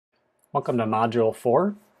Welcome to Module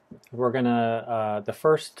 4. We're gonna,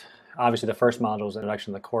 obviously the first module is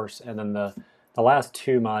introduction to the course, and then the last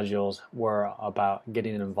two modules were about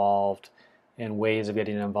getting involved and ways of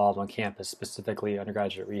getting involved on campus, specifically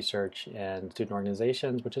undergraduate research and student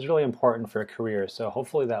organizations, which is really important for a career. So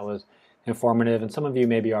hopefully that was informative, and some of you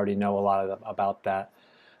maybe already know a lot about that.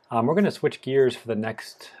 We're gonna switch gears for the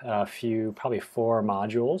next probably 4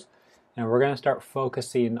 modules. And we're going to start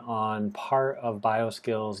focusing on part of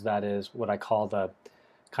Bioskills that is what I call the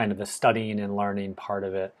kind of the studying and learning part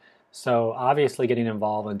of it. So obviously getting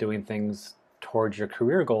involved and doing things towards your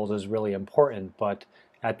career goals is really important, but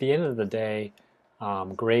at the end of the day,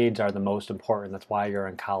 grades are the most important. That's why you're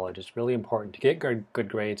in college. It's really important to get good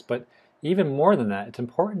grades, but even more than that, it's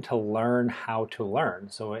important to learn how to learn.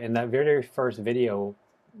 So in that very first video,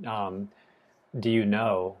 do you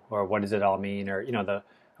know, or what does it all mean, or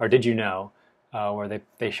or did you know, where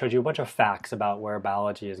they showed you a bunch of facts about where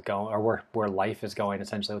biology is going, or where life is going,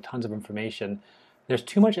 essentially, with tons of information. There's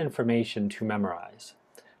too much information to memorize.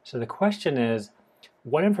 So the question is,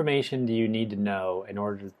 what information do you need to know in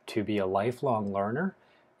order to be a lifelong learner?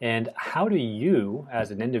 And how do you, as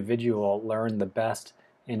an individual, learn the best,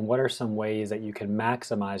 and what are some ways that you can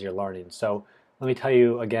maximize your learning? So let me tell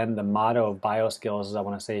you again, the motto of Bioskills is I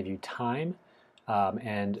want to save you time.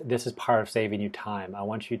 And this is part of saving you time. I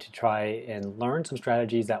want you to try and learn some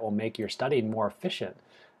strategies that will make your studying more efficient.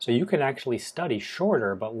 So you can actually study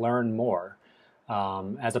shorter but learn more.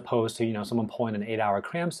 As opposed to someone pulling an 8-hour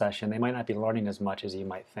cram session, they might not be learning as much as you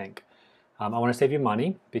might think. I want to save you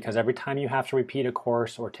money because every time you have to repeat a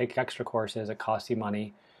course or take extra courses, it costs you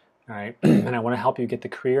money. All right, and I want to help you get the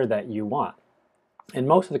career that you want. And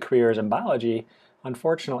most of the careers in biology,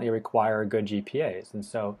 unfortunately, require good GPAs, and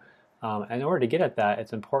so in order to get at that,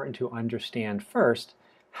 it's important to understand first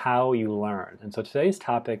how you learn. And so today's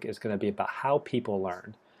topic is going to be about how people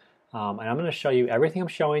learn. And I'm going to show you everything I'm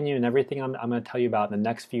showing you, and everything I'm going to tell you about in the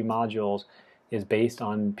next few modules is based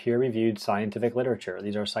on peer-reviewed scientific literature.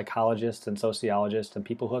 These are psychologists and sociologists and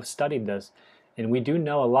people who have studied this, and we do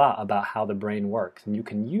know a lot about how the brain works, and you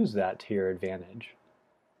can use that to your advantage.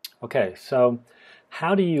 Okay, so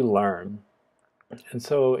how do you learn? And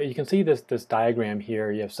so you can see this diagram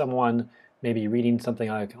here. You have someone maybe reading something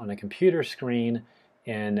on a computer screen,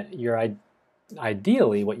 and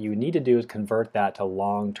ideally what you need to do is convert that to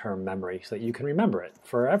long-term memory so that you can remember it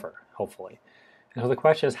forever, hopefully. And so the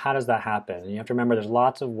question is, how does that happen? And you have to remember there's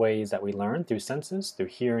lots of ways that we learn through senses, through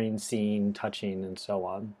hearing, seeing, touching, and so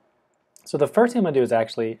on. So the first thing I'm going to do is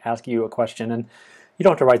actually ask you a question, and you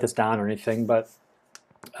don't have to write this down or anything, but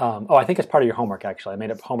I think it's part of your homework actually. I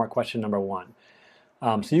made up homework question number 1.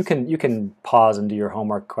 So you can pause and do your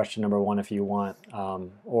homework question number 1 if you want,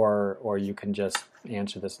 or you can just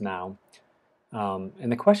answer this now.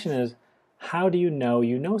 And the question is, how do you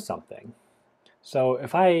know something? So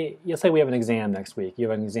let's say we have an exam next week. You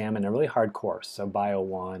have an exam in a really hard course, so Bio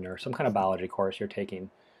 1 or some kind of biology course you're taking.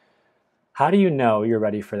 How do you know you're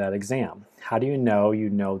ready for that exam? How do you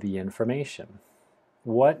know the information?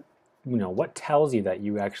 What tells you that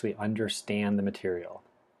you actually understand the material?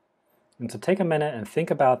 And so take a minute and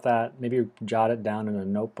think about that. Maybe jot it down in a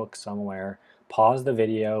notebook somewhere, pause the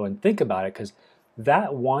video and think about it, because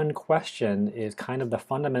that one question is kind of the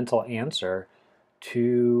fundamental answer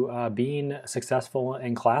to being successful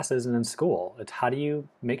in classes and in school. It's how do you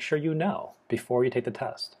make sure you know before you take the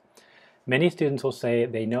test. Many students will say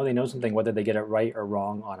they know something whether they get it right or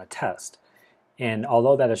wrong on a test. And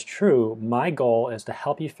although that is true, my goal is to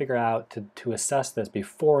help you figure out to assess this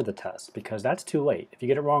before the test, because that's too late. If you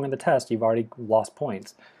get it wrong in the test, you've already lost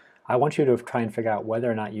points. I want you to try and figure out whether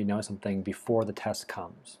or not you know something before the test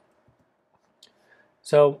comes.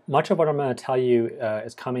 So much of what I'm going to tell you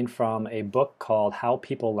is coming from a book called How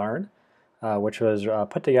People Learn, which was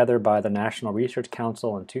put together by the National Research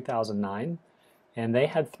Council in 2009. And they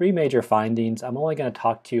had 3 major findings. I'm only going to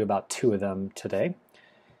talk to you about 2 of them today.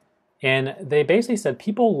 And they basically said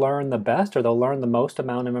people learn the best, or they'll learn the most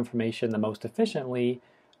amount of information the most efficiently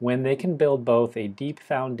when they can build both a deep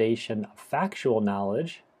foundation of factual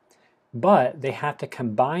knowledge, but they have to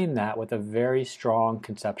combine that with a very strong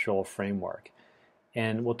conceptual framework.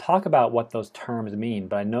 And we'll talk about what those terms mean,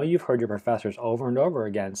 but I know you've heard your professors over and over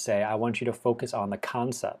again say, I want you to focus on the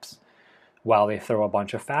concepts while they throw a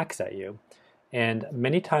bunch of facts at you. And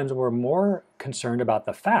many times we're more concerned about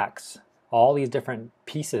the facts, all these different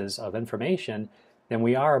pieces of information, than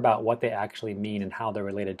we are about what they actually mean and how they're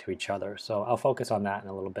related to each other. So I'll focus on that in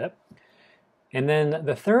a little bit. And then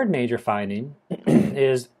the third major finding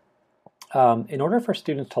is in order for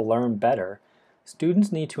students to learn better,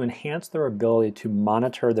 students need to enhance their ability to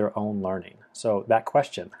monitor their own learning. So that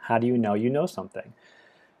question, how do you know something?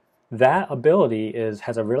 That ability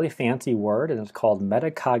has a really fancy word, and it's called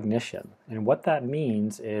metacognition. And what that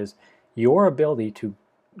means is your ability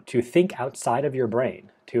to think outside of your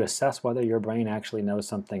brain, to assess whether your brain actually knows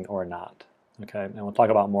something or not. Okay, and we'll talk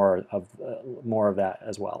about more of that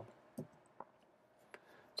as well. So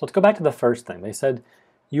let's go back to the first thing. They said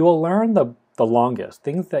you will learn the longest.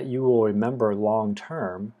 Things that you will remember long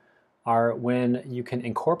term are when you can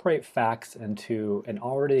incorporate facts into an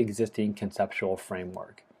already existing conceptual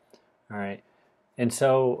framework. All right, and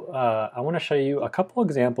so I want to show you a couple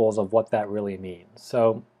examples of what that really means.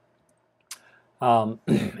 So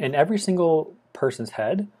in every single person's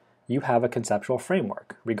head, you have a conceptual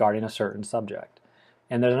framework regarding a certain subject.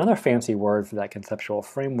 And there's another fancy word for that conceptual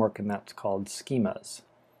framework, and that's called schemas.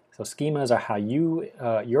 So schemas are how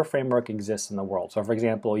your framework exists in the world. So for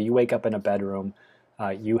example, you wake up in a bedroom,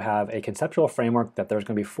 you have a conceptual framework that there's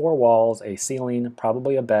going to be 4 walls, a ceiling,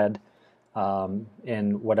 probably a bed,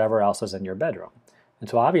 and whatever else is in your bedroom. And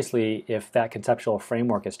so obviously, if that conceptual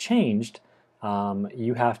framework is changed,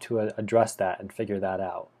 you have to address that and figure that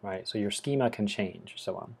out, right? So your schema can change,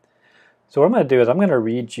 so on. So what I'm going to do is I'm going to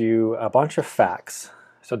read you a bunch of facts.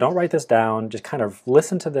 So don't write this down, just kind of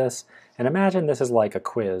listen to this and imagine this is like a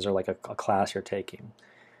quiz or like a class you're taking.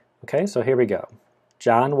 Okay, so here we go.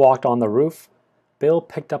 John walked on the roof, Bill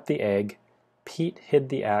picked up the egg, Pete hid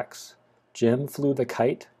the axe, Jim flew the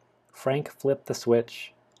kite, Frank flipped the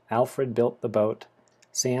switch, Alfred built the boat,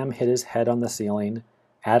 Sam hit his head on the ceiling,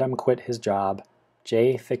 Adam quit his job,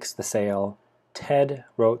 Jay fixed the sail, Ted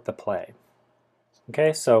wrote the play.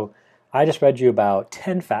 Okay, so I just read you about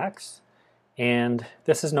 10 facts, and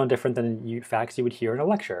this is no different than facts you would hear in a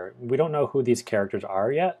lecture. We don't know who these characters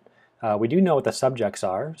are yet. We do know what the subjects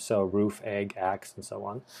are, so roof, egg, axe, and so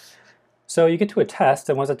on. So you get to a test,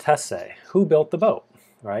 and what does a test say? Who built the boat,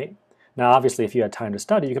 right? Now, obviously, if you had time to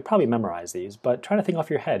study, you could probably memorize these, but try to think off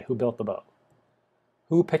your head, who built the boat?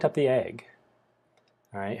 Who picked up the egg?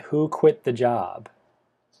 All right, who quit the job?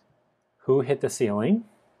 Who hit the ceiling?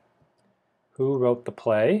 Who wrote the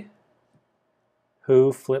play?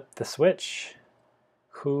 Who flipped the switch?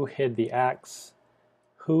 Who hid the axe?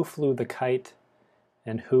 Who flew the kite?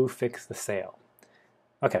 And who fixed the sail?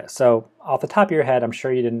 Okay, so off the top of your head, I'm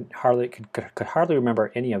sure you could hardly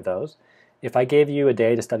remember any of those. If I gave you a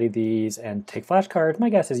day to study these and take flashcards, my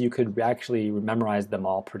guess is you could actually memorize them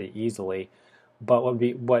all pretty easily.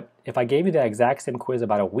 But if I gave you that exact same quiz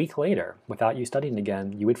about a week later without you studying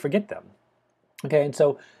again, you would forget them. Okay, and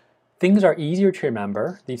so things are easier to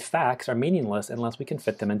remember. These facts are meaningless unless we can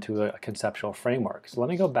fit them into a conceptual framework. So let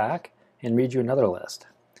me go back and read you another list.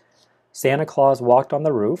 Santa Claus walked on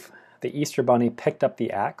the roof. The Easter Bunny picked up the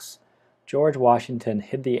axe. George Washington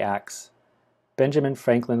hid the axe. Benjamin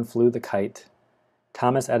Franklin flew the kite.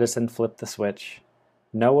 Thomas Edison flipped the switch.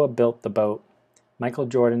 Noah built the boat. Michael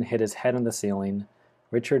Jordan hit his head on the ceiling.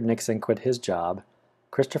 Richard Nixon quit his job.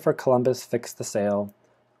 Christopher Columbus fixed the sail.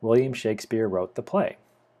 William Shakespeare wrote the play.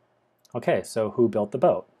 Okay, so who built the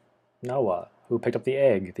boat? Noah. Who picked up the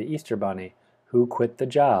egg? The Easter Bunny. Who quit the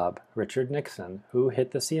job? Richard Nixon. Who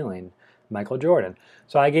hit the ceiling? Michael Jordan.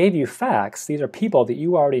 So I gave you facts. These are people that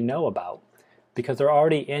you already know about because they're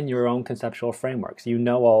already in your own conceptual frameworks. You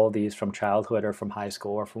know all of these from childhood or from high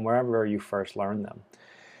school or from wherever you first learned them.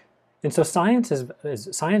 And so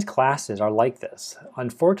science classes are like this.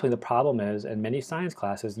 Unfortunately, the problem is in many science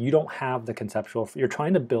classes, you don't have the conceptual, you're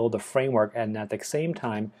trying to build a framework and at the same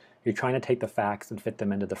time, you're trying to take the facts and fit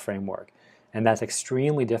them into the framework. And that's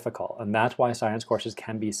extremely difficult. And that's why science courses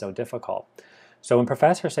can be so difficult. So when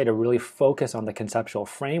professors say to really focus on the conceptual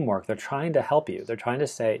framework, they're trying to help you. They're trying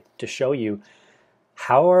to show you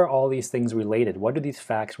how are all these things related? What do these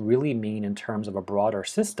facts really mean in terms of a broader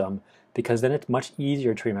system? Because then it's much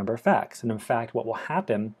easier to remember facts. And in fact, what will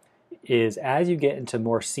happen is as you get into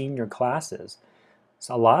more senior classes,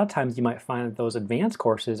 so a lot of times you might find that those advanced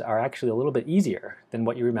courses are actually a little bit easier than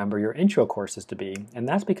what you remember your intro courses to be. And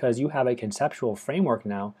that's because you have a conceptual framework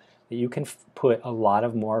now that you can put a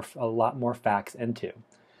lot more facts into.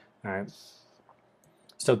 All right.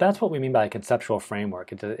 So that's what we mean by a conceptual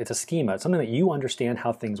framework. It's a schema. It's something that you understand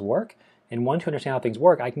how things work. And once you understand how things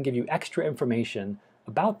work, I can give you extra information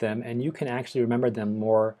about them, and you can actually remember them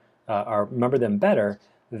more or remember them better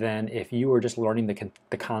than if you were just learning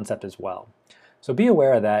the concept as well. So be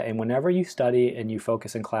aware of that, and whenever you study and you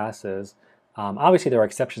focus in classes, obviously there are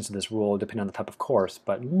exceptions to this rule depending on the type of course,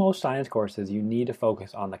 but most science courses you need to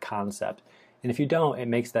focus on the concept. And if you don't, it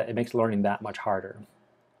makes learning that much harder.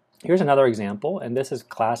 Here's another example, and this is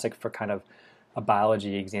classic for kind of a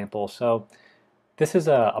biology example. So this is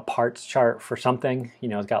a parts chart for something. You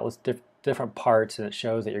know, it's got different parts, and it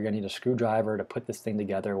shows that you're going to need a screwdriver to put this thing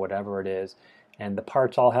together, whatever it is. and the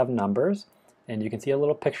parts all have numbers, and you can see a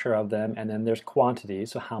little picture of them, and then there's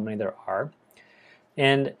quantities, so how many there are.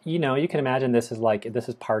 And you can imagine this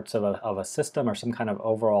is parts of a system or some kind of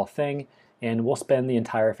overall thing, and we'll spend the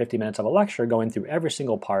entire 50 minutes of a lecture going through every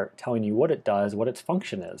single part, telling you what it does, what its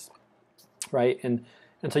function is, right? And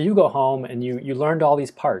so you go home and you learned all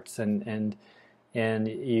these parts, and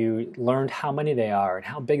you learned how many they are and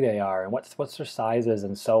how big they are and what's their sizes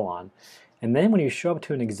and so on. And then when you show up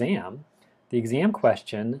to an exam, the exam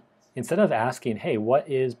question, instead of asking, hey, what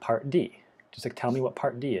is part D? Just like, tell me what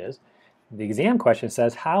part D is. The exam question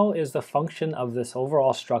says, how is the function of this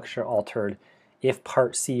overall structure altered if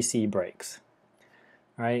part CC breaks?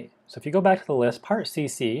 All right, so if you go back to the list, part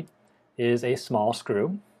CC is a small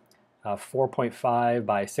screw, 4.5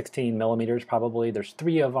 by 16 millimeters probably. There's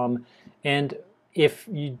 3 of them. And if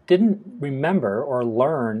you didn't remember or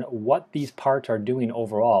learn what these parts are doing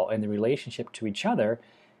overall and the relationship to each other,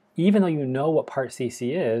 even though you know what part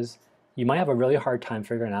CC is, you might have a really hard time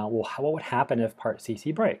figuring out, well, what would happen if part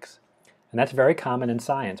CC breaks? And that's very common in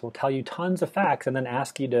science. We'll tell you tons of facts and then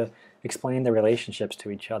ask you to explain the relationships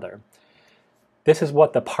to each other. This is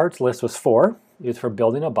what the parts list was for. It's for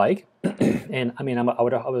building a bike. And I mean, I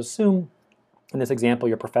would assume in this example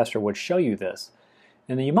your professor would show you this.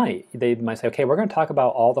 And then they might say, okay, we're going to talk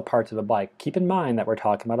about all the parts of a bike. Keep in mind that we're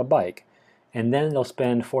talking about a bike. And then they'll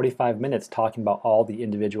spend 45 minutes talking about all the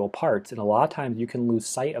individual parts. And a lot of times you can lose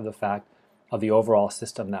sight of the fact of the overall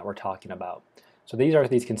system that we're talking about. So these are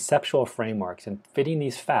these conceptual frameworks, and fitting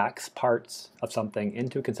these facts, parts of something,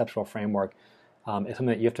 into a conceptual framework is something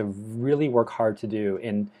that you have to really work hard to do,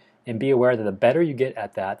 and be aware that the better you get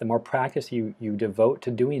at that, the more practice you devote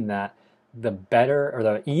to doing that, the better or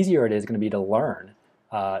the easier it is going to be to learn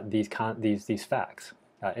these facts.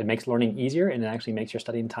 It makes learning easier, and it actually makes your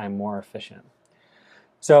studying time more efficient.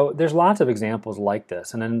 So there's lots of examples like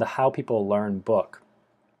this, and then the How People Learn book.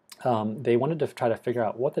 They wanted to try to figure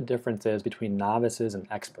out what the difference is between novices and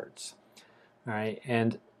experts. All right,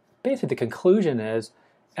 and basically the conclusion is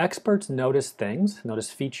experts notice things,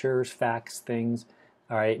 notice features, facts, things,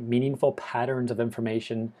 all right, meaningful patterns of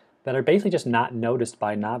information that are basically just not noticed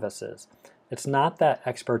by novices. It's not that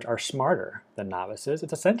experts are smarter than novices,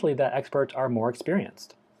 it's essentially that experts are more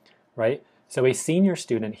experienced, right? So a senior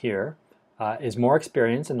student here is more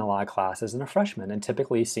experienced in a lot of classes than a freshman, and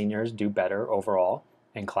typically seniors do better overall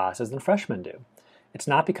in classes than freshmen do. It's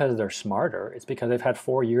not because they're smarter, it's because they've had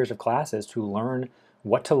 4 years of classes to learn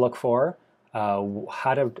what to look for,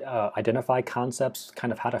 how to identify concepts,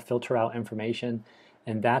 kind of how to filter out information,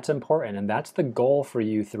 and that's important, and that's the goal for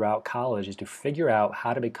you throughout college, is to figure out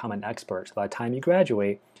how to become an expert. So by the time you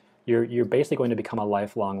graduate, you're basically going to become a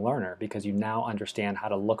lifelong learner because you now understand how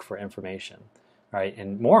to look for information, right?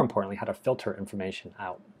 And more importantly, how to filter information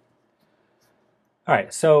out. All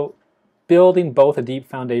right, so building both a deep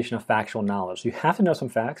foundation of factual knowledge. You have to know some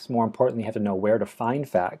facts. More importantly, you have to know where to find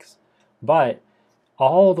facts. But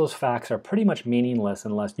all of those facts are pretty much meaningless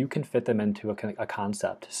unless you can fit them into a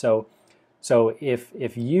concept. So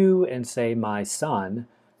if you and, say, my son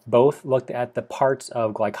both looked at the parts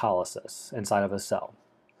of glycolysis inside of a cell,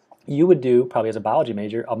 you would do, probably as a biology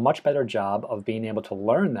major, a much better job of being able to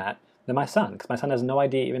learn that than my son, because my son has no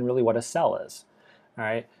idea even really what a cell is. All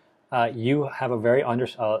right. You have a very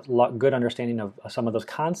good understanding of some of those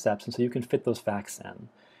concepts, and so you can fit those facts in.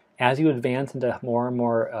 As you advance into more and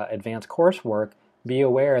more advanced coursework, be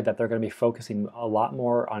aware that they're going to be focusing a lot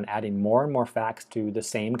more on adding more and more facts to the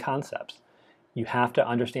same concepts. You have to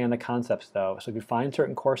understand the concepts, though. So if you find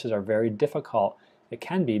certain courses are very difficult, it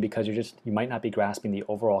can be because you might not be grasping the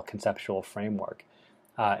overall conceptual framework.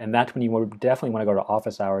 And that's when you would definitely want to go to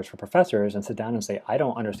office hours for professors and sit down and say, I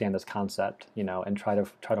don't understand this concept, and try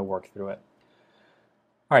to work through it.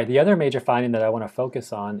 All right, the other major finding that I want to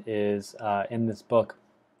focus on is in this book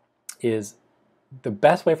is the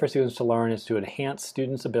best way for students to learn is to enhance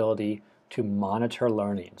students' ability to monitor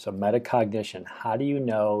learning. So metacognition, how do you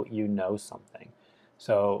know something?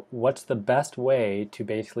 So what's the best way to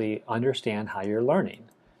basically understand how you're learning?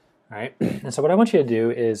 All right, and so what I want you to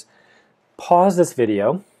do is pause this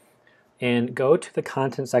video and go to the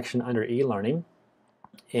content section under e-learning,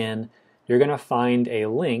 and you're going to find a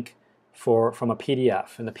link from a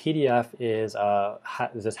PDF, and the PDF is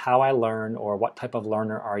this How I Learn, or What Type of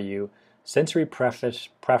Learner Are You? Sensory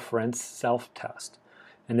Preference Self-Test.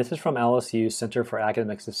 And this is from LSU Center for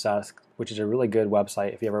Academic Success, which is a really good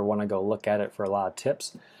website if you ever want to go look at it for a lot of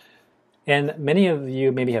tips. And many of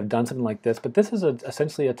you maybe have done something like this, but this is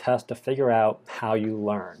essentially a test to figure out how you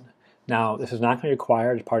learn. Now, this is not going to be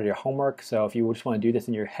required as part of your homework, so if you just want to do this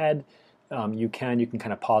in your head, you can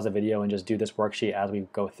kind of pause the video and just do this worksheet as we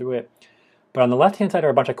go through it. But on the left-hand side are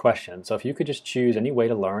a bunch of questions. So if you could just choose any way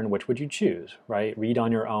to learn, which would you choose, right? Read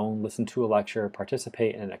on your own, listen to a lecture,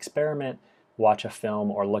 participate in an experiment, watch a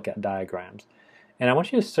film, or look at diagrams. And I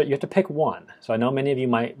want you to you have to pick one. So I know many of you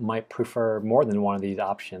might prefer more than one of these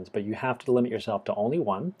options, but you have to limit yourself to only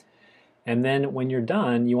one. And then when you're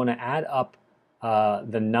done, you want to add up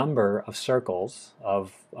the number of circles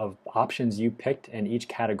of options you picked in each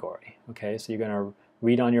category. Okay, so you're going to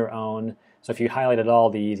read on your own. So if you highlighted all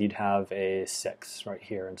these, you'd have a 6 right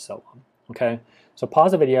here and so on. Okay, so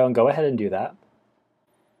pause the video and go ahead and do that.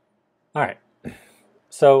 All right,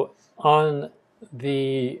 so on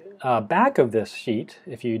the back of this sheet,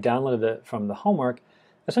 if you downloaded it from the homework,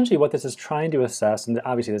 essentially what this is trying to assess, and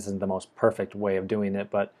obviously this isn't the most perfect way of doing it,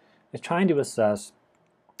 but it's trying to assess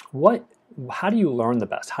how do you learn the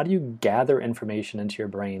best? How do you gather information into your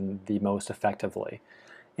brain the most effectively?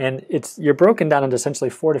 And you're broken down into essentially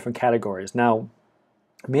 4 different categories. Now,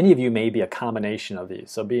 many of you may be a combination of these,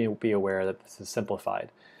 so be aware that this is simplified.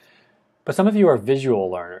 But some of you are visual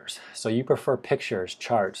learners, so you prefer pictures,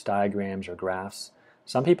 charts, diagrams, or graphs.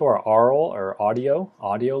 Some people are oral or audio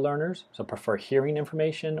learners, so prefer hearing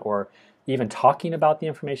information or even talking about the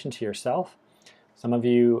information to yourself. Some of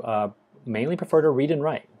you mainly prefer to read and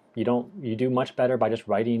write. You do much better by just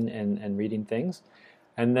writing and reading things.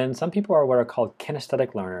 And then some people are what are called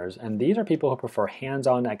kinesthetic learners, and these are people who prefer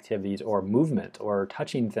hands-on activities or movement or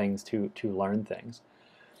touching things to learn things.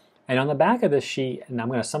 And on the back of this sheet, and I'm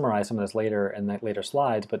going to summarize some of this later in the later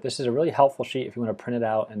slides, but this is a really helpful sheet if you want to print it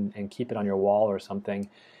out and keep it on your wall or something.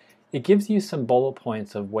 It gives you some bullet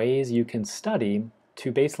points of ways you can study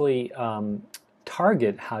to basically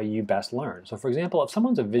target how you best learn. So for example, if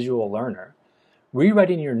someone's a visual learner,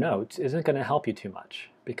 rewriting your notes isn't going to help you too much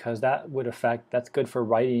because that's good for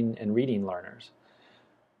writing and reading learners.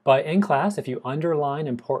 But in class, if you underline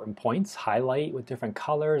important points, highlight with different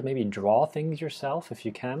colors, maybe draw things yourself if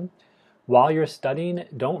you can. While you're studying,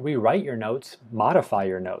 don't rewrite your notes, modify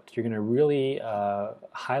your notes. You're going to really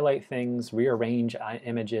highlight things, rearrange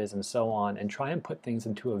images and so on, and try and put things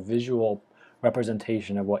into a visual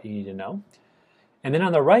representation of what you need to know. And then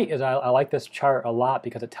on the right is I like this chart a lot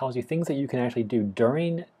because it tells you things that you can actually do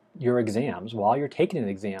during your exams, while you're taking an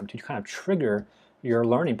exam, to kind of trigger your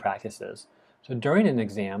learning practices. So during an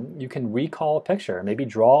exam, you can recall a picture, maybe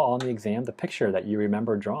draw on the exam the picture that you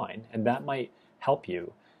remember drawing, and that might help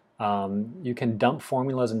you. You can dump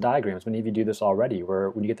formulas and diagrams. Many of you do this already,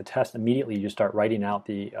 where when you get the test, immediately you start writing out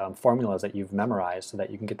the formulas that you've memorized so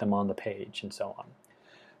that you can get them on the page and so on.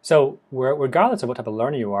 So regardless of what type of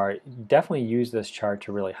learner you are, you definitely use this chart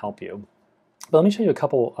to really help you. But let me show you a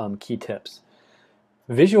couple key tips.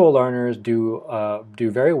 Visual learners do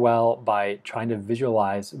very well by trying to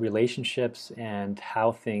visualize relationships and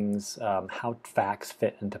how facts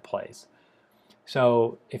fit into place.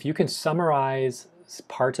 So if you can summarize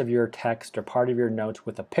parts of your text or part of your notes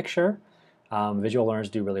with a picture, visual learners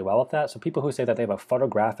do really well with that. So people who say that they have a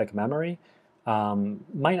photographic memory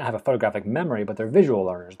might not have a photographic memory, but they're visual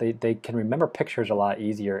learners. They can remember pictures a lot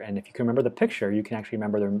easier, and if you can remember the picture, you can actually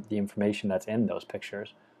remember the information that's in those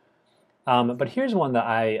pictures. But here's one that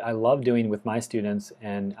I love doing with my students,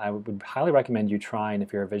 and I would highly recommend you trying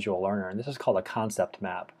if you're a visual learner, and this is called a concept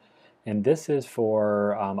map. And this is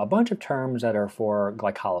for a bunch of terms that are for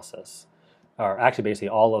glycolysis, or actually basically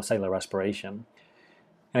all of cellular respiration.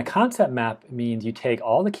 And a concept map means you take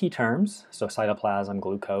all the key terms, so cytoplasm,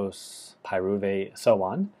 glucose, pyruvate, so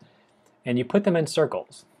on, and you put them in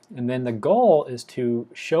circles. And then the goal is to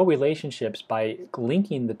show relationships by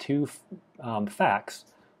linking the two facts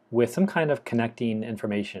with some kind of connecting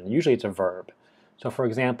information. Usually it's a verb. So for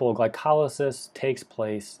example, glycolysis takes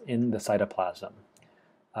place in the cytoplasm.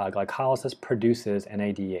 Glycolysis produces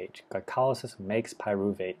NADH. Glycolysis makes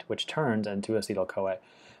pyruvate, which turns into acetyl-CoA.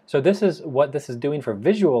 So this is what this is doing for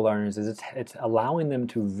visual learners, is it's allowing them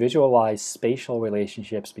to visualize spatial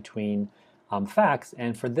relationships between facts,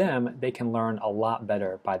 and for them, they can learn a lot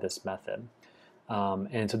better by this method.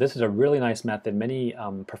 And so this is a really nice method. Many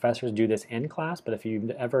professors do this in class, but if you've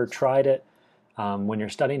ever tried it when you're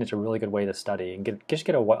studying, it's a really good way to study. And just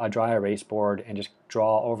get a dry erase board and just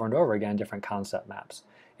draw over and over again different concept maps.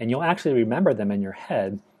 And you'll actually remember them in your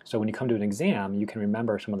head, so when you come to an exam, you can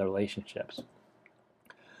remember some of the relationships.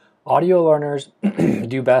 Audio learners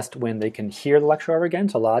do best when they can hear the lecture over again.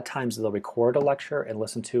 So a lot of times they'll record a lecture and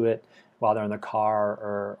listen to it while they're in their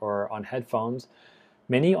car or on headphones.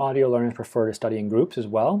 Many audio learners prefer to study in groups as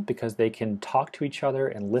well because they can talk to each other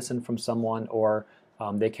and listen from someone, or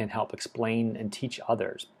they can help explain and teach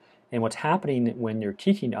others. And what's happening when you're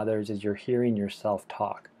teaching others is you're hearing yourself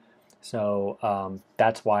talk. So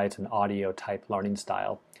that's why it's an audio type learning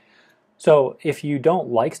style. So if you don't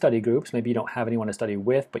like study groups, maybe you don't have anyone to study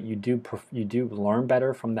with, but you do learn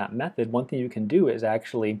better from that method, one thing you can do is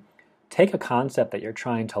actually take a concept that you're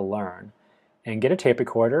trying to learn and get a tape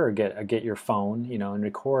recorder or get your phone, and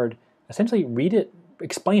record, essentially read it,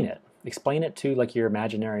 explain it. Explain it to like your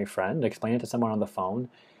imaginary friend, explain it to someone on the phone,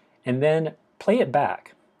 and then play it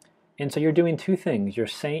back. And so you're doing two things.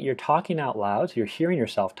 You're talking out loud, so you're hearing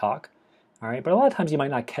yourself talk, all right? But a lot of times you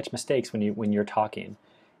might not catch mistakes when you're talking.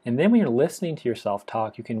 And then when you're listening to yourself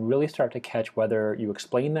talk, you can really start to catch whether you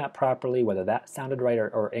explain that properly, whether that sounded right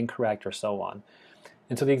or incorrect, or so on.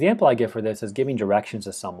 And so the example I give for this is giving directions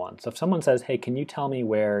to someone. So if someone says, hey, can you tell me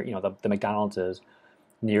where the McDonald's is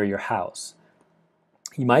near your house?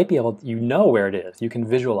 You might be able, where it is. You can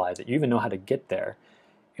visualize it. You even know how to get there.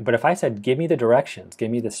 But if I said, give me the directions, give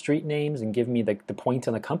me the street names, and give me the points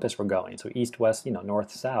on the compass we're going, so east, west,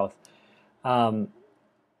 north, south, as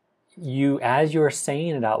you're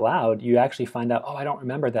saying it out loud, you actually find out, oh, I don't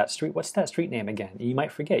remember that street. What's that street name again? You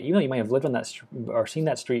might forget. You might have lived on that or seen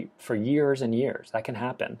that street for years and years. That can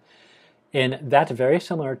happen. And that's very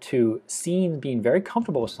similar to being very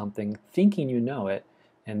comfortable with something, thinking you know it,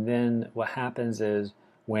 and then what happens is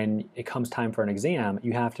when it comes time for an exam,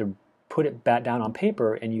 you have to put it back down on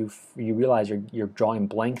paper, and you realize you're drawing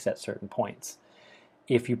blanks at certain points.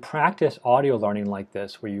 If you practice audio learning like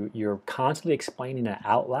this, where you're constantly explaining it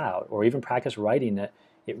out loud, or even practice writing it,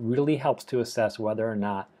 it really helps to assess whether or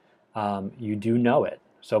not you do know it.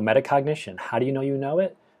 So metacognition, how do you know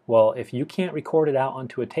it? Well, if you can't record it out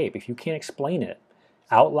onto a tape, if you can't explain it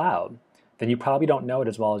out loud, then you probably don't know it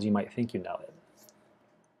as well as you might think you know it.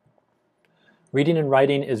 Reading and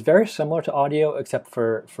writing is very similar to audio, except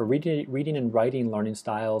for reading and writing learning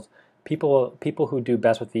styles, people who do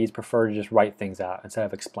best with these prefer to just write things out instead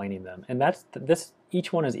of explaining them. And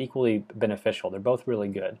each one is equally beneficial. They're both really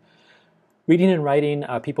good. Reading and writing,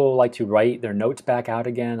 people like to write their notes back out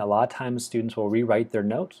again. A lot of times students will rewrite their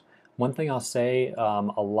notes. One thing I'll say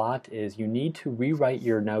a lot is you need to rewrite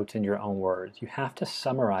your notes in your own words. You have to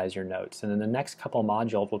summarize your notes. And in the next couple of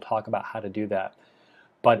modules, we'll talk about how to do that.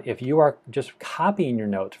 But if you are just copying your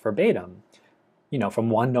notes verbatim,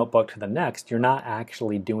 from one notebook to the next, you're not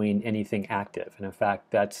actually doing anything active. And in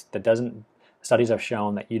fact, studies have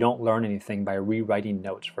shown that you don't learn anything by rewriting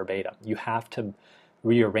notes verbatim. You have to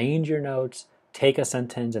rearrange your notes, take a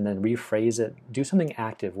sentence, and then rephrase it. Do something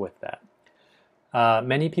active with that.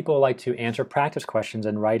 Many people like to answer practice questions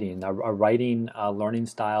in writing. A writing learning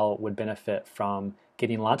style would benefit from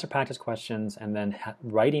getting lots of practice questions and then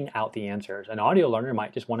writing out the answers. An audio learner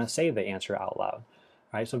might just want to say the answer out loud,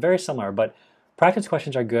 right? So very similar, but practice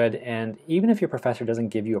questions are good. And even if your professor doesn't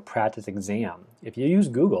give you a practice exam, if you use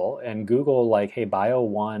Google and Google like, hey, Bio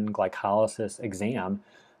 1 glycolysis exam,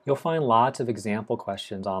 you'll find lots of example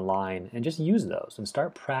questions online, and just use those and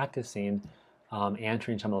start practicing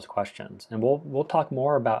answering some of those questions. And we'll talk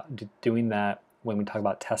more about doing that when we talk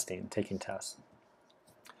about testing, taking tests.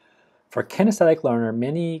 For kinesthetic learner,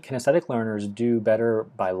 many kinesthetic learners do better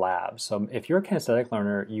by labs. So if you're a kinesthetic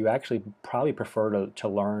learner, you actually probably prefer to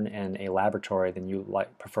learn in a laboratory than you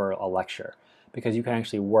prefer a lecture, because you can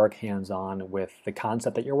actually work hands-on with the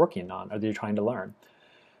concept that you're working on or that you're trying to learn.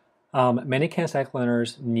 Many kinesthetic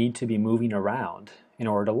learners need to be moving around in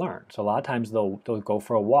order to learn. So a lot of times they'll go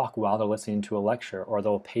for a walk while they're listening to a lecture, or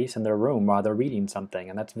they'll pace in their room while they're reading something,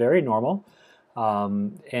 and that's very normal.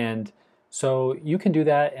 And so you can do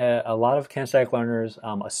that. A lot of kinesthetic learners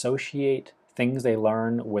associate things they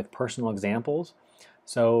learn with personal examples.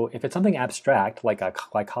 So if it's something abstract like a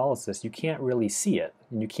glycolysis, you can't really see it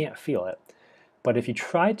and you can't feel it. But if you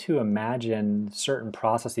try to imagine certain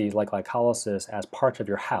processes like glycolysis as parts of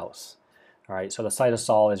your house, all right, so the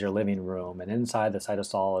cytosol is your living room, and inside the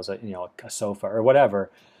cytosol is a sofa or whatever,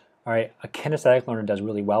 all right, a kinesthetic learner does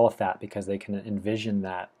really well with that because they can envision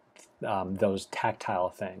that those tactile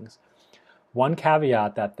things. One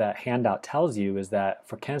caveat that handout tells you is that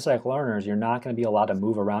for kinesthetic learners, you're not going to be allowed to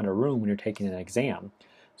move around a room when you're taking an exam.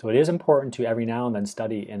 So it is important to every now and then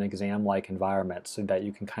study in exam-like environments so that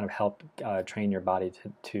you can kind of help train your body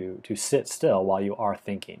to sit still while you are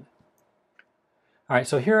thinking. All right,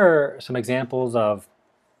 so here are some examples of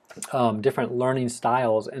different learning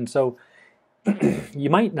styles. And so you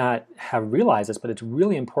might not have realized this, but it's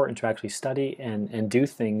really important to actually study and do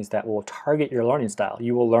things that will target your learning style.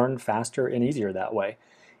 You will learn faster and easier that way.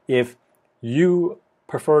 If you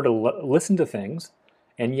prefer to listen to things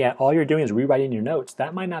and yet all you're doing is rewriting your notes,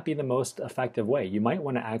 that might not be the most effective way. You might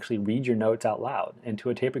want to actually read your notes out loud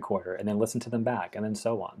into a tape recorder and then listen to them back, and then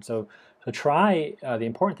so on. So try, the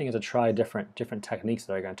important thing is to try different techniques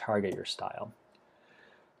that are going to target your style.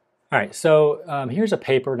 All right, so here's a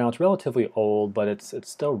paper. Now it's relatively old, but it's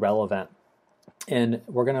still relevant. And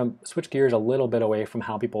we're going to switch gears a little bit away from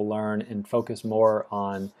how people learn and focus more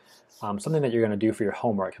on something that you're going to do for your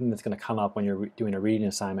homework, something that's going to come up when you're doing a reading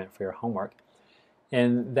assignment for your homework.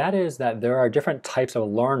 And that is that there are different types of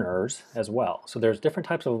learners as well. So there's different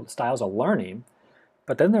types of styles of learning,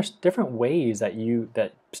 but then there's different ways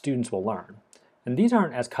that students will learn. And these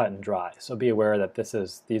aren't as cut and dry, so be aware that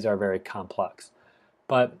these are very complex.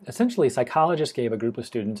 But essentially, psychologists gave a group of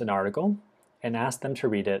students an article and asked them to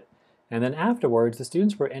read it. And then afterwards, the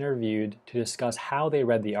students were interviewed to discuss how they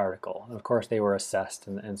read the article. And of course, they were assessed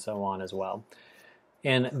and so on as well.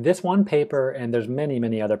 And this one paper, and there's many,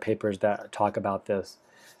 many other papers that talk about this,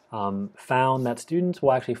 found that students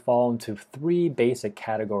will actually fall into 3 basic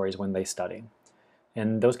categories when they study.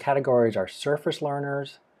 And those categories are surface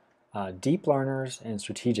learners, deep learners, and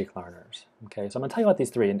strategic learners. Okay, so I'm going to tell you about these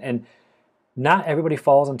 3. And not everybody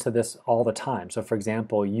falls into this all the time. So for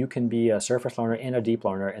example, you can be a surface learner and a deep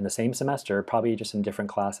learner in the same semester, probably just in different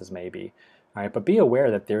classes maybe. All right, but be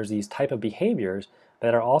aware that there's these type of behaviors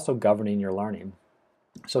that are also governing your learning.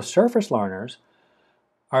 So surface learners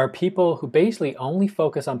are people who basically only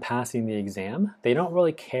focus on passing the exam. They don't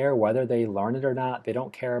really care whether they learn it or not. They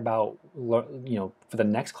don't care about, for the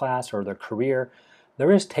next class or their career.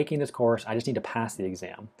 They're just taking this course. I just need to pass the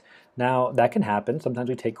exam. Now that can happen. Sometimes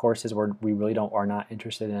we take courses where we really are not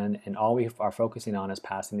interested in, and all we are focusing on is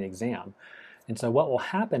passing the exam. And so what will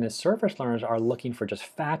happen is surface learners are looking for just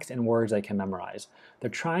facts and words they can memorize. They're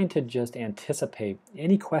trying to just anticipate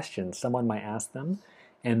any questions someone might ask them,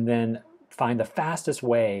 and then find the fastest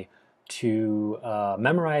way to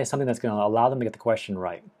memorize something that's going to allow them to get the question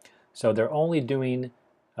right. So they're only doing,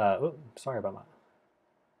 sorry about that.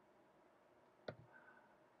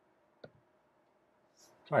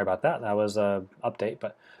 Sorry about that. That was an update.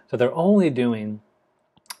 But so they're only doing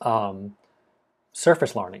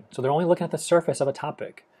surface learning. So they're only looking at the surface of a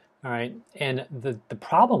topic. All right. And the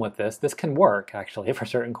problem with this can work actually for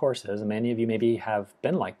certain courses. And many of you maybe have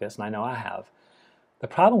been like this, and I know I have. The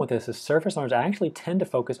problem with this is surface learners actually tend to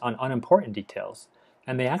focus on unimportant details,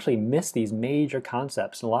 and they actually miss these major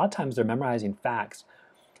concepts. And a lot of times they're memorizing facts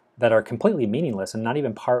that are completely meaningless and not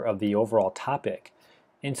even part of the overall topic.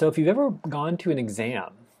 And so if you've ever gone to an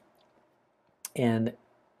exam and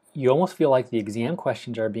you almost feel like the exam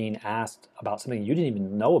questions are being asked about something you didn't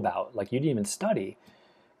even know about, like you didn't even study,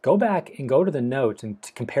 go back and go to the notes and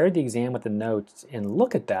compare the exam with the notes and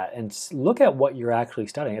look at that and look at what you're actually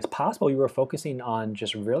studying. It's possible you were focusing on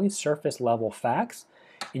just really surface level facts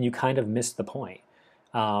and you kind of missed the point.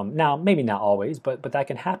 Now, maybe not always, but that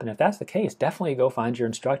can happen. If that's the case, definitely go find your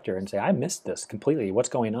instructor and say, I missed this completely. What's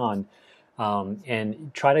going on?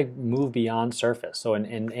 And try to move beyond surface. So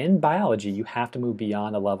in biology, you have to move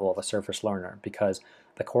beyond the level of a surface learner because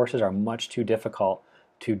the courses are much too difficult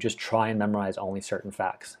to just try and memorize only certain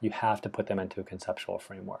facts. You have to put them into a conceptual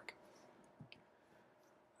framework.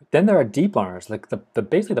 Then there are deep learners, like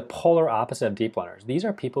basically the polar opposite of deep learners. These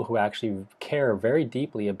are people who actually care very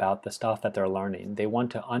deeply about the stuff that they're learning. They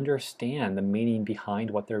want to understand the meaning behind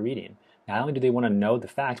what they're reading. Not only do they want to know the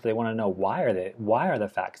facts, but they want to know why are the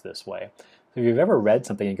facts this way. So if you've ever read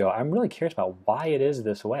something and go, I'm really curious about why it is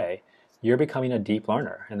this way, you're becoming a deep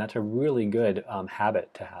learner, and that's a really good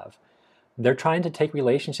habit to have. They're trying to take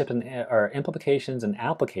relationships or implications and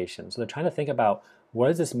applications. So they're trying to think about what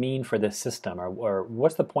does this mean for this system, or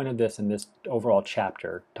what's the point of this in this overall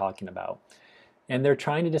chapter talking about. And they're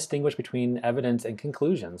trying to distinguish between evidence and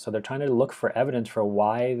conclusions. So they're trying to look for evidence for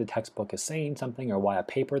why the textbook is saying something or why a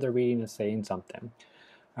paper they're reading is saying something.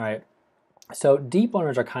 All right. So deep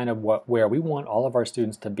learners are kind of where we want all of our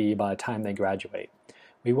students to be by the time they graduate.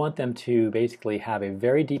 We want them to basically have a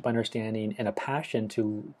very deep understanding and a passion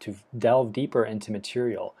to delve deeper into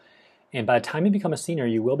material. And by the time you become a senior,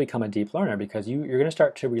 you will become a deep learner because you're going to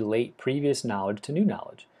start to relate previous knowledge to new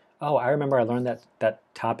knowledge. Oh, I remember I learned that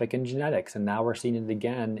topic in genetics, and now we're seeing it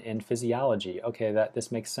again in physiology. Okay,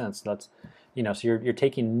 this makes sense. That's, so you're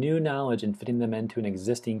taking new knowledge and fitting them into an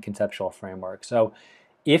existing conceptual framework. So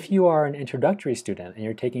if you are an introductory student and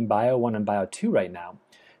you're taking Bio 1 and Bio 2 right now,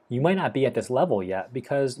 you might not be at this level yet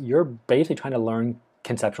because you're basically trying to learn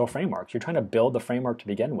conceptual frameworks. You're trying to build the framework to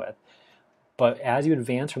begin with. But as you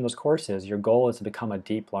advance from those courses, your goal is to become a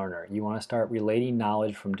deep learner. You want to start relating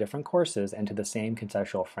knowledge from different courses into the same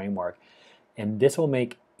conceptual framework. And this will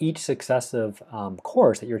make each successive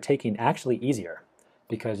course that you're taking actually easier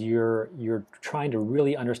because you're trying to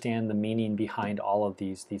really understand the meaning behind all of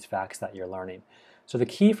these facts that you're learning. So the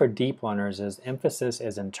key for deep learners is emphasis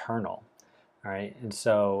is internal. All right, and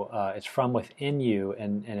so it's from within you,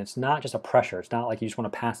 and it's not just a pressure. It's not like you just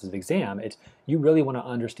want to pass this exam. It's you really want to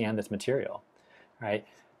understand this material, right?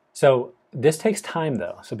 So this takes time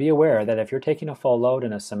though. So be aware that if you're taking a full load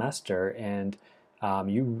in a semester and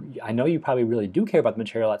I know you probably really do care about the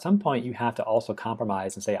material, at some point you have to also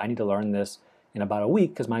compromise and say, I need to learn this in about a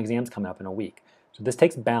week because my exam's coming up in a week. So this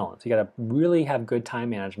takes balance. You got to really have good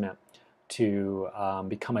time management to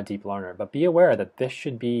become a deep learner. But be aware that this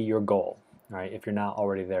should be your goal, right, if you're not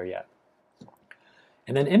already there yet.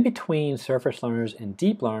 And then in between surface learners and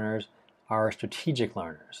deep learners are strategic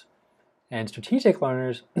learners. And strategic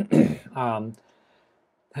learners, they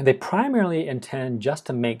primarily intend just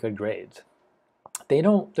to make good grades. They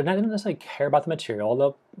don't necessarily care about the material,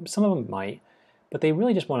 although some of them might, but they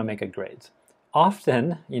really just want to make good grades.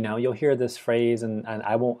 Often, you'll hear this phrase, and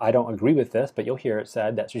I don't agree with this, but you'll hear it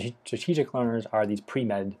said that strategic learners are these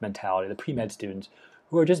pre-med mentality, the pre-med students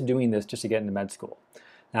who are just doing this just to get into med school.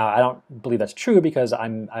 Now, I don't believe that's true because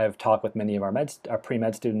I've talked with many of our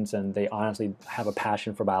pre-med students, and they honestly have a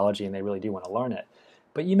passion for biology and they really do want to learn it.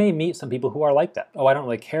 But you may meet some people who are like that. Oh, I don't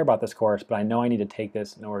really care about this course, but I know I need to take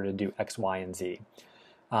this in order to do X, Y, and Z.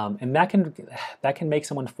 And that can make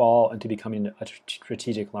someone fall into becoming a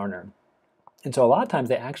strategic learner. And so a lot of times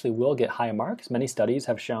they actually will get high marks. Many studies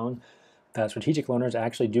have shown that strategic learners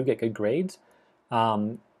actually do get good grades.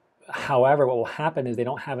 However, what will happen is they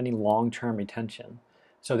don't have any long-term retention.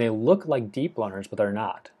 So they look like deep learners, but they're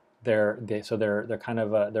not. They're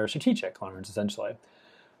strategic learners essentially.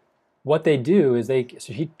 What they do is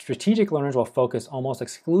strategic learners will focus almost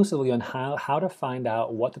exclusively on how to find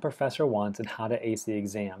out what the professor wants and how to ace the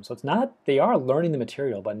exam. So they are learning the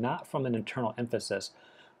material, but not from an internal emphasis.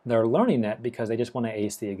 They're learning it because they just want to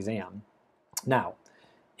ace the exam. Now,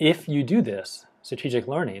 if you do this, strategic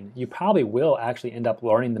learning, you probably will actually end up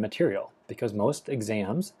learning the material because most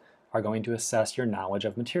exams are going to assess your knowledge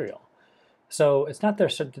of material. So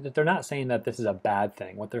they're not saying that this is a bad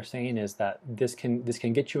thing. What they're saying is that this can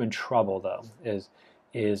get you in trouble though,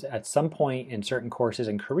 is at some point in certain courses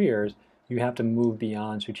and careers, you have to move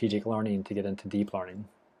beyond strategic learning to get into deep learning.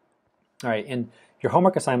 All right, and your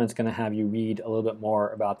homework assignment is going to have you read a little bit more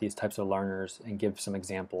about these types of learners and give some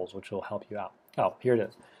examples, which will help you out. Oh, here it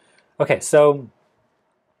is. Okay, so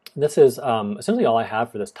this is essentially all I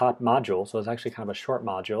have for this top module. So it's actually kind of a short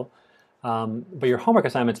module. But your homework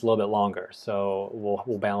assignment's a little bit longer, so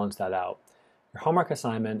we'll balance that out. Your homework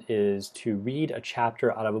assignment is to read a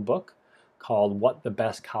chapter out of a book called What the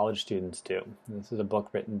Best College Students Do. And this is a book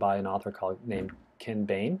written by an author named Ken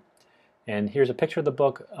Bain. And here's a picture of the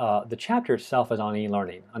book. The chapter itself is on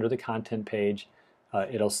e-learning. Under the content page,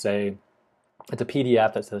 it'll say, it's a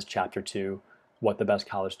PDF that says Chapter 2, What the Best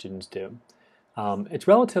College Students Do.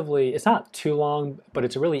 It's not too long, but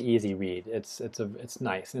it's a really easy read. It's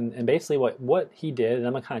nice. And basically what he did, and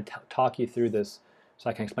I'm going to kind of talk you through this so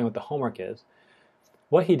I can explain what the homework is.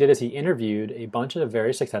 What he did is he interviewed a bunch of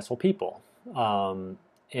very successful people.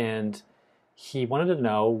 And he wanted to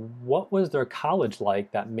know what was their college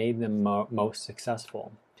like that made them most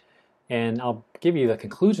successful. And I'll give you the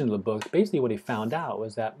conclusion of the book. Basically what he found out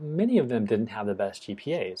was that many of them didn't have the best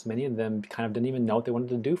GPAs. Many of them kind of didn't even know what they wanted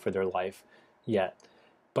to do for their life yet.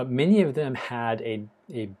 But many of them had a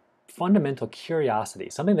fundamental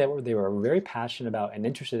curiosity, something that they were very passionate about and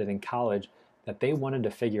interested in college that they wanted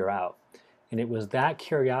to figure out. And it was that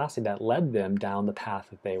curiosity that led them down the path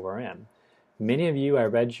that they were in. Many of you, I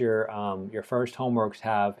read your first homeworks,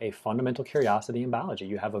 have a fundamental curiosity in biology.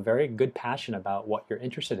 You have a very good passion about what you're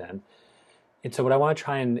interested in. And so what I want to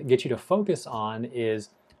try and get you to focus on is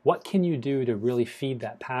what can you do to really feed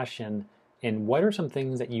that passion, and what are some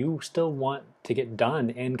things that you still want to get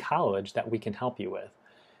done in college that we can help you with.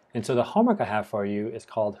 And so the homework I have for you is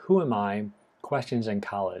called Who Am I? Questions in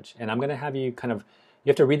College. And I'm going to have you you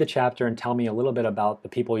have to read the chapter and tell me a little bit about the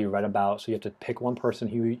people you read about. So you have to pick one person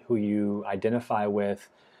who you identify with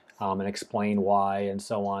and explain why and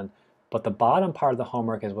so on. But the bottom part of the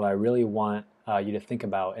homework is what I really want you to think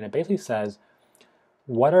about. And it basically says,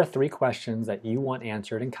 what are 3 questions that you want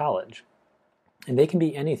answered in college? And they can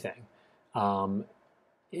be anything.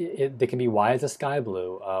 They can be, why is the sky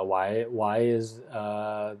blue? Why is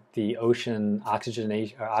the ocean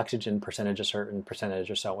oxygen percentage a certain percentage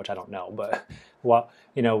or so, which I don't know. But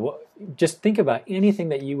just think about anything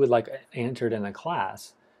that you would like answered in a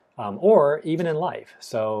class, or even in life.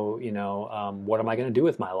 So what am I going to do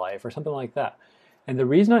with my life, or something like that. And the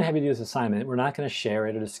reason I have you do this assignment, we're not going to share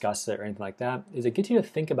it or discuss it or anything like that, is it gets you to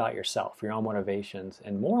think about yourself, your own motivations,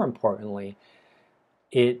 and more importantly,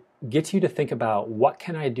 it gets you to think about, what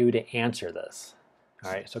can I do to answer this?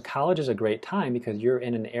 All right, so college is a great time because you're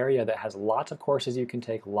in an area that has lots of courses you can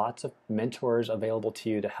take, lots of mentors available to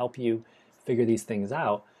you to help you figure these things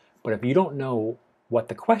out. But if you don't know what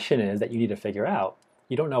the question is that you need to figure out,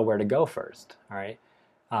 you don't know where to go first. All right.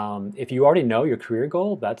 If you already know your career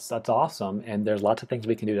goal, that's awesome, and there's lots of things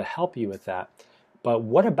we can do to help you with that. But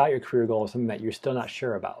what about your career goal is something that you're still not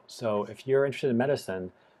sure about? So if you're interested in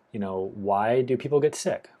medicine, why do people get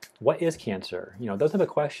sick? What is cancer? Those are the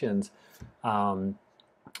questions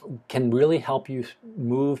can really help you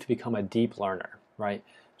move to become a deep learner, right?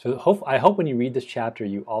 So I hope when you read this chapter,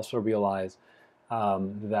 you also realize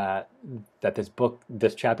that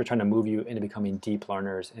this chapter, is trying to move you into becoming deep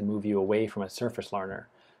learners and move you away from a surface learner,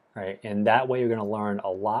 right? And that way, you're going to learn a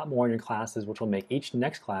lot more in your classes, which will make each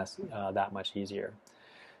next class that much easier.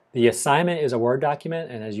 The assignment is a Word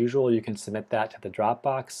document, and as usual, you can submit that to the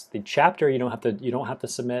Dropbox. The chapter you don't have to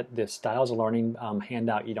submit. The Styles of Learning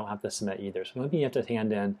handout you don't have to submit either. So the only thing you have to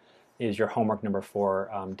hand in is your homework number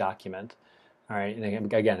 4 document. All right, and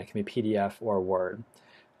again, it can be PDF or Word.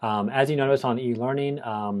 As you notice on e-learning,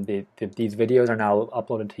 these videos are now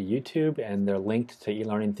uploaded to YouTube, and they're linked to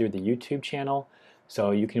e-learning through the YouTube channel,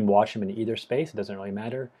 so you can watch them in either space. It doesn't really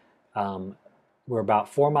matter. We're about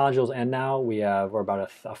 4 modules in now. We're about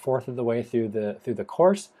a fourth of the way through the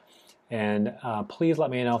course, and please let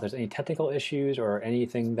me know if there's any technical issues or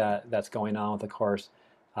anything that's going on with the course,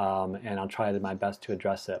 and I'll try my best to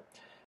address it.